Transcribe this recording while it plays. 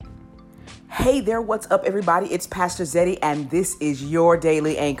Hey there, what's up, everybody? It's Pastor Zeddy, and this is your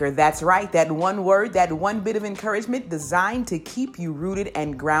Daily Anchor. That's right, that one word, that one bit of encouragement designed to keep you rooted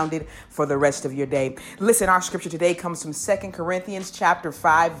and grounded for the rest of your day. Listen, our scripture today comes from 2 Corinthians chapter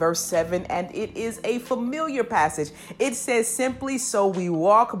 5, verse 7, and it is a familiar passage. It says simply, so we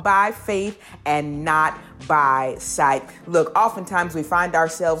walk by faith and not by sight. Look, oftentimes we find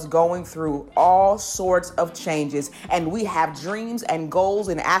ourselves going through all sorts of changes, and we have dreams and goals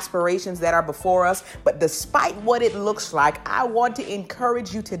and aspirations that are before us. But despite what it looks like, I want to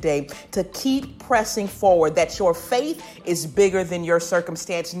encourage you today to keep pressing forward, that your faith is bigger than your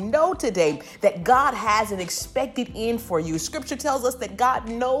circumstance. Know today that God has an expected end for you. Scripture tells us that God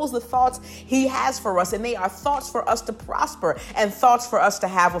knows the thoughts he has for us, and they are thoughts for us to prosper and thoughts for us to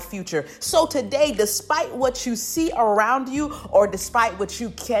have a future. So today, despite what you see around you or despite what you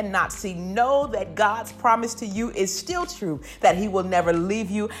cannot see, know that God's promise to you is still true, that he will never leave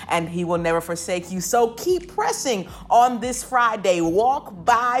you and he will never forsake you. So keep pressing on this Friday. Walk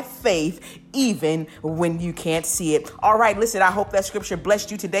by faith even when you can't see it. All right, listen, I hope that scripture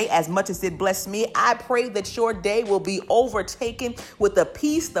blessed you today as much as it blessed me. I pray that your day will be overtaken with the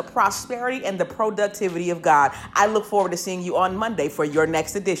peace, the prosperity, and the productivity of God. I look forward to seeing you on Monday for your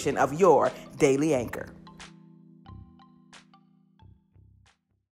next edition of your Daily Anchor.